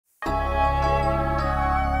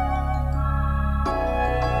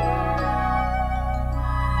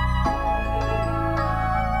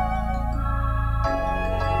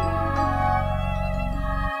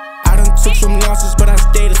some losses, but I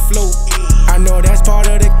stayed afloat. I know that's part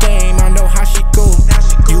of the game, I know how she go.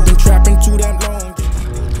 You been trapping too damn long.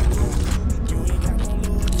 You ain't got no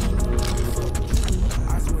loyalty, no love for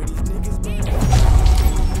I swear these niggas been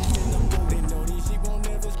they know this shit won't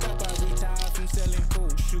never stop. I retired from selling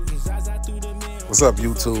cold, shooting Zaza through the mill. What's up,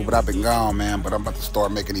 YouTube? But I've been gone, man. But I'm about to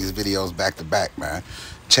start making these videos back to back, man.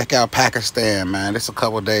 Check out Pakistan, man. This a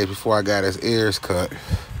couple days before I got his ears cut.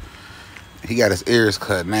 He got his ears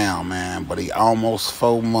cut now, man. But he almost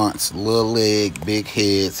 4 months. Little leg, big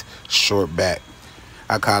heads, short back.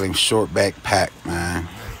 I call him short back Pac, man.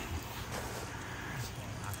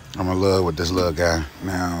 I'm in love with this little guy.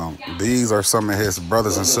 Now, these are some of his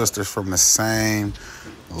brothers and sisters from the same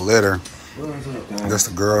litter. That's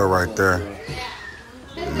the girl right there.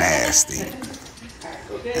 Nasty.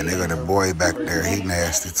 And they got a boy back there. He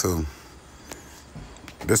nasty too.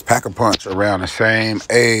 This Pack-a-Punch around the same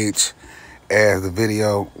age as the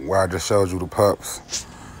video where I just showed you the pups.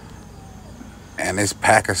 And it's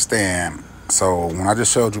Pakistan. So when I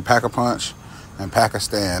just showed you Pack-a-Punch and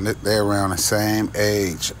Pakistan, they're around the same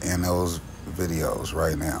age in those videos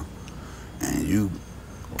right now. And you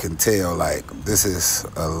can tell, like, this is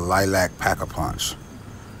a lilac Pack-a-Punch,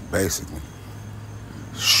 basically.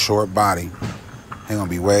 Short body. He gonna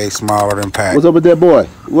be way smaller than Pac. What's up with that boy?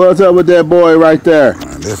 What's up with that boy right there?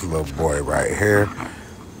 And this little boy right here,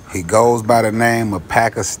 he goes by the name of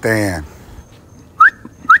Pakistan.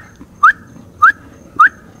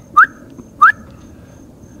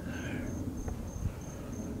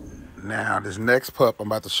 Now, this next pup I'm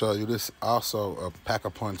about to show you, this also a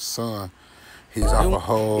Pack-a-Punch son. He's off a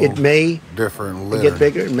whole different litter. Get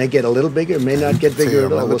bigger, it may get a little bigger, it may not get bigger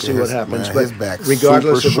at all. We'll see what happens. Man, but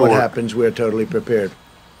regardless of what happens, we're totally prepared.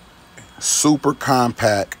 Super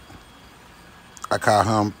compact. I call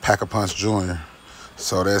him Pack-a-Punch Jr.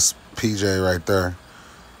 So that's PJ right there.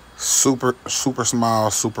 Super small,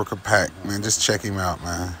 super compact. Man, just check him out,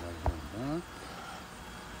 man.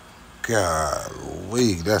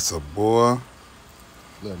 Golly, that's a boy.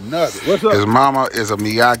 What's up? His mama is a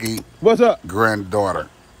Miyagi granddaughter.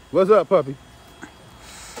 What's up, puppy?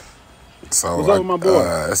 So what's up with my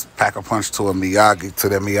boy? It's Pack-a-Punch to a Miyagi, to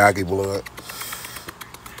that Miyagi blood.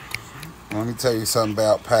 Let me tell you something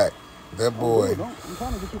about Pac. That boy I'm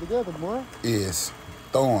trying to get you together, boy. is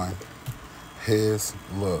throwing his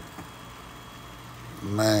look.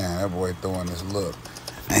 Man, that boy throwing his look.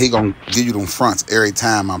 And he gonna give you them fronts every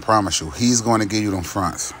time, I promise you. He's gonna give you them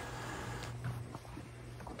fronts.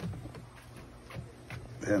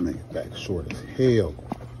 That nigga back short as hell.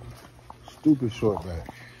 Stupid short back.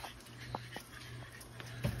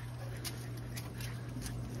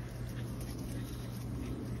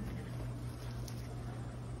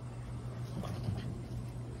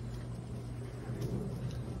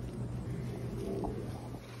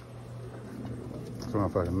 This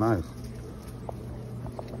motherfucking nice.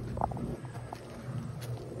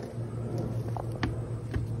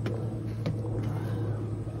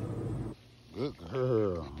 Good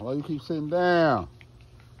girl. Why you keep sitting down?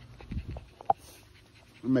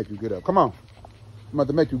 Let me make you get up. Come on. I'm about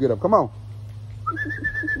to make you get up. Come on.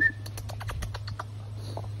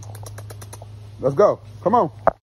 Let's go. Come on.